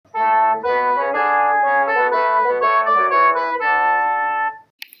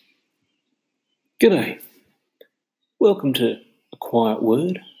G'day. Welcome to A Quiet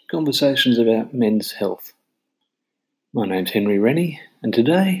Word, conversations about men's health. My name's Henry Rennie, and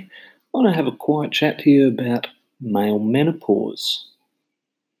today I want to have a quiet chat to you about male menopause.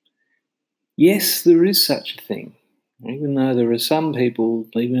 Yes, there is such a thing, even though there are some people,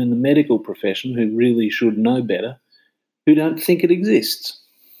 even in the medical profession, who really should know better, who don't think it exists.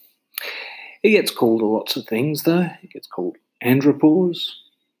 It gets called lots of things, though. It gets called andropause,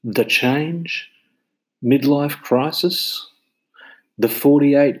 the change, midlife crisis, the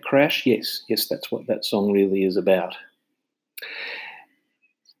 48 crash. Yes, that's what that song really is about.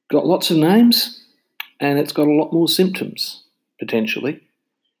 Got lots of names, and it's got a lot more symptoms, potentially.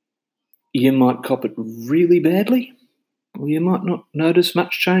 You might cop it really badly, or you might not notice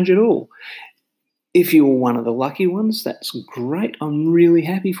much change at all. If you're one of the lucky ones, that's great. I'm really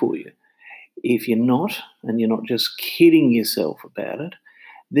happy for you. If you're not, and you're not just kidding yourself about it,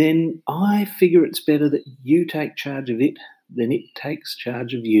 then I figure it's better that you take charge of it than it takes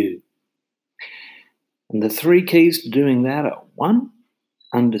charge of you. And the three keys to doing that are: 1,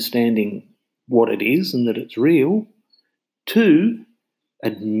 understanding what it is and that it's real; 2,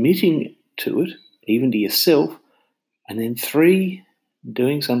 admitting to it, even to yourself; and then 3,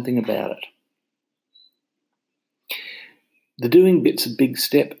 doing something about it. The doing bit's a big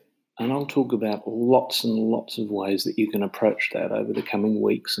step, and I'll talk about lots and lots of ways that you can approach that over the coming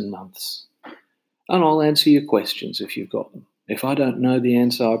weeks and months. And I'll answer your questions if you've got them. If I don't know the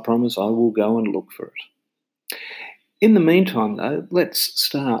answer, I promise I will go and look for it. In the meantime, though, let's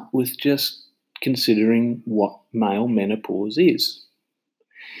start with just considering what male menopause is.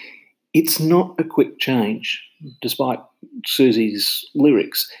 It's not a quick change. Despite Susie's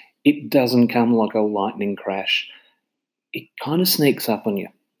lyrics, it doesn't come like a lightning crash. It kind of sneaks up on you.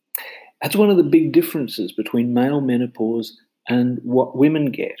 That's one of the big differences between male menopause and what women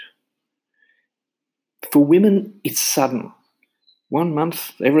get. For women, it's sudden. 1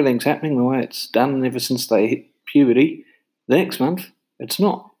 month, everything's happening the way it's done ever since they hit puberty. The next month, it's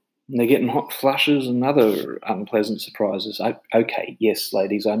not. And they're getting hot flushes and other unpleasant surprises. Okay, yes,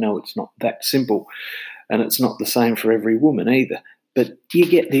 ladies, I know it's not that simple, and it's not the same for every woman either, but you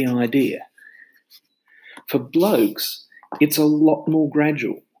get the idea. For blokes, it's a lot more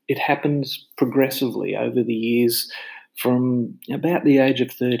gradual. It happens progressively over the years from about the age of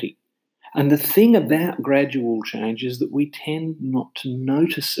 30. And the thing about gradual change is that we tend not to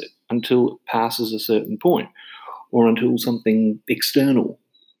notice it until it passes a certain point, or until something external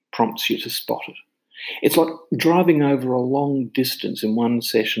prompts you to spot it. It's like driving over a long distance in one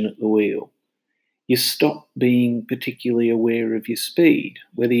session at the wheel. You stop being particularly aware of your speed,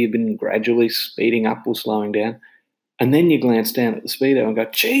 whether you've been gradually speeding up or slowing down, and then you glance down at the speedo and go,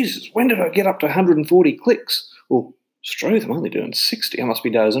 Jesus, when did I get up to 140 clicks? Or, Struth, I'm only doing 60, I must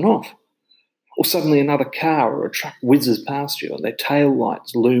be dozing off. Or suddenly another car or a truck whizzes past you and their tail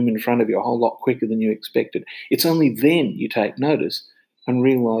lights loom in front of you a whole lot quicker than you expected. It's only then you take notice and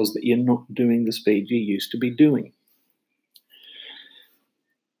realise that you're not doing the speed you used to be doing.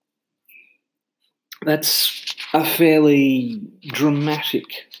 That's a fairly dramatic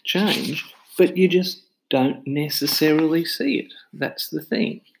change, but you just don't necessarily see it. That's the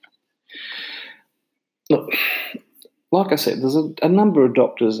thing. Look, like I said, there's a number of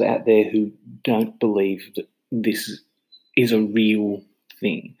doctors out there who don't believe that this is a real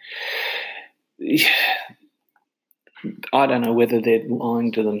thing. I don't know whether they're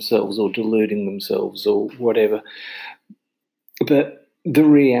lying to themselves or deluding themselves or whatever, but the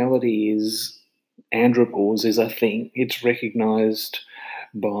reality is andropause is a thing. It's recognised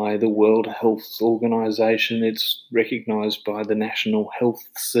by the World Health Organization. It's recognised by the National Health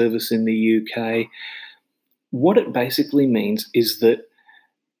Service in the UK. What it basically means is that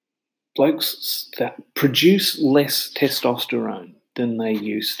blokes that produce less testosterone than they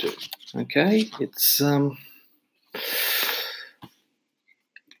used to. Okay? It's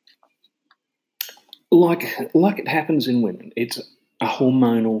like it happens in women. It's a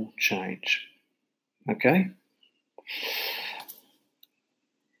hormonal change. Okay?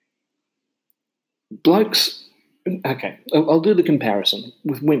 Blokes, okay, I'll do the comparison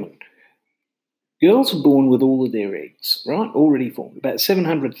with women. Girls are born with all of their eggs, right, already formed, about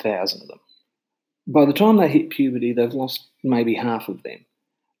 700,000 of them. By the time they hit puberty, they've lost maybe half of them.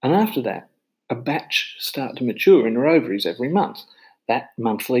 And after that, a batch start to mature in their ovaries every month. That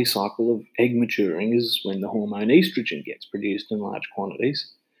monthly cycle of egg maturing is when the hormone estrogen gets produced in large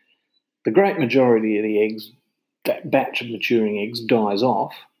quantities. The great majority of the eggs, that batch of maturing eggs, dies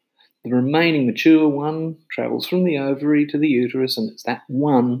off. The remaining mature one travels from the ovary to the uterus, and it's that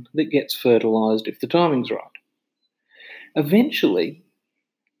one that gets fertilised if the timing's right. Eventually,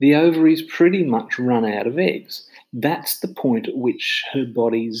 the ovaries pretty much run out of eggs. That's the point at which her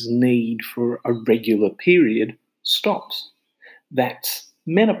body's need for a regular period stops. That's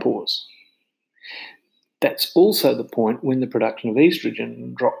menopause. That's also the point when the production of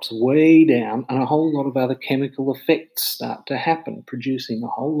estrogen drops way down and a whole lot of other chemical effects start to happen, producing a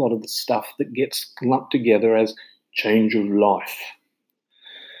whole lot of the stuff that gets lumped together as change of life.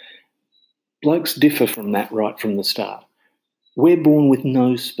 Blokes differ from that right from the start. We're born with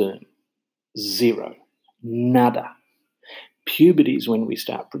no sperm. Zero. Nada. Puberty is when we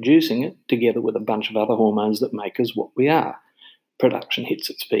start producing it, together with a bunch of other hormones that make us what we are. Production hits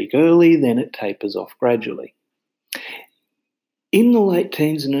its peak early, then it tapers off gradually. In the late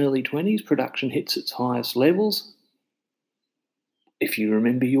teens and early 20s, production hits its highest levels. If you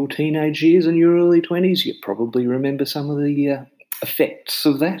remember your teenage years and your early 20s, you probably remember some of the effects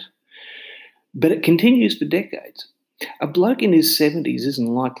of that. But it continues for decades. A bloke in his 70s isn't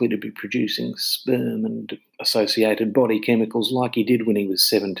likely to be producing sperm and associated body chemicals like he did when he was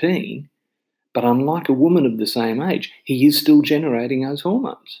 17. But unlike a woman of the same age, he is still generating those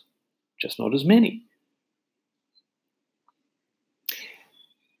hormones, just not as many.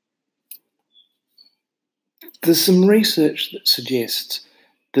 There's some research that suggests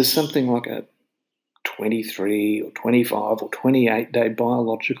there's something like a 23 or 25 or 28-day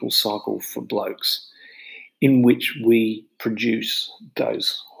biological cycle for blokes in which we produce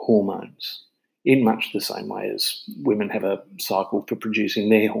those hormones in much the same way as women have a cycle for producing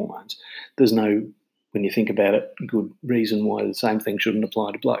their hormones. There's no, when you think about it, good reason why the same thing shouldn't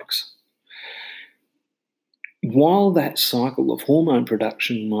apply to blokes. While that cycle of hormone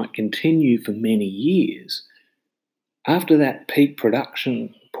production might continue for many years, after that peak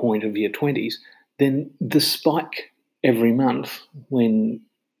production point of your 20s, then the spike every month when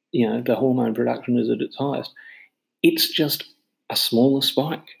the hormone production is at its highest, it's just a smaller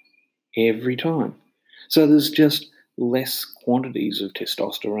spike every time. So there's just less quantities of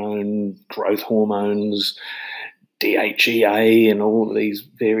testosterone, growth hormones, DHEA, and all of these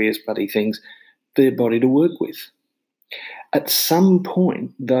various bloody things for their body to work with. At some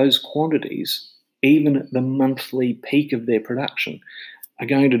point, those quantities, even at the monthly peak of their production, are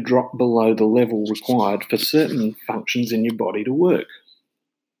going to drop below the level required for certain functions in your body to work.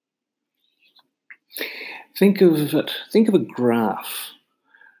 Think of a graph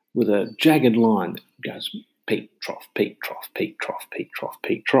with a jagged line that goes peak, trough, peak, trough, peak, trough, peak, trough,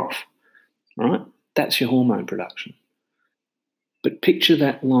 peak, trough. Right? That's your hormone production. But picture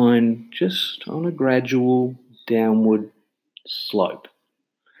that line just on a gradual downward slope.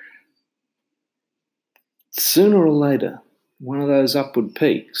 Sooner or later, one of those upward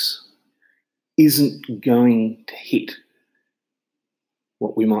peaks isn't going to hit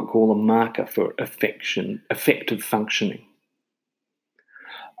what we might call a marker for effective functioning.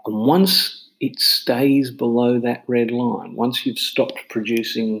 And once it stays below that red line, once you've stopped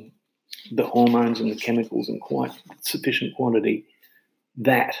producing the hormones and the chemicals in quite sufficient quantity,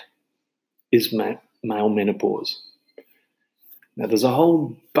 that is male menopause. Now, there's a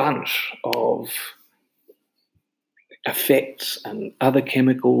whole bunch of effects and other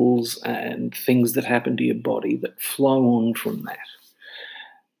chemicals and things that happen to your body that flow on from that.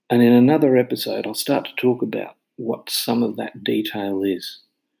 And in another episode, I'll start to talk about what some of that detail is.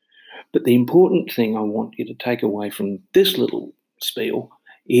 But the important thing I want you to take away from this little spiel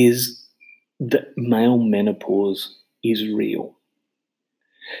is that male menopause is real.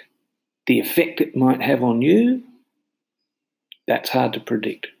 The effect it might have on you, that's hard to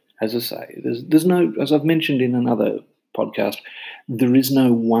predict. As I say, there's no, as I've mentioned in another podcast, there is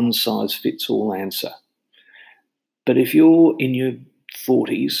no one-size-fits-all answer. But if you're in your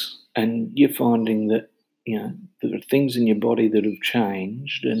 40s and you're finding that there are things in your body that have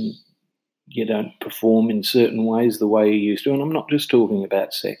changed and you don't perform in certain ways the way you used to, and I'm not just talking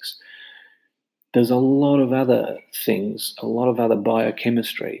about sex, there's a lot of other things, a lot of other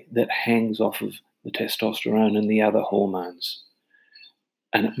biochemistry that hangs off of the testosterone and the other hormones.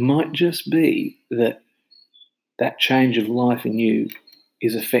 And it might just be that that change of life in you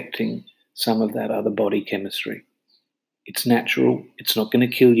is affecting some of that other body chemistry. It's natural. It's not going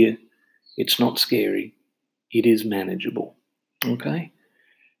to kill you. It's not scary. It is manageable. Okay?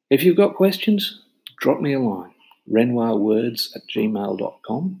 If you've got questions, drop me a line.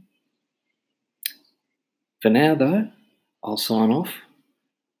 renoirwords@gmail.com. For now, though, I'll sign off.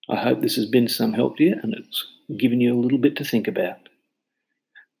 I hope this has been some help to you and it's given you a little bit to think about.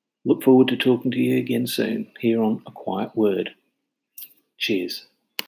 Look forward to talking to you again soon here on A Quiet Word. Cheers.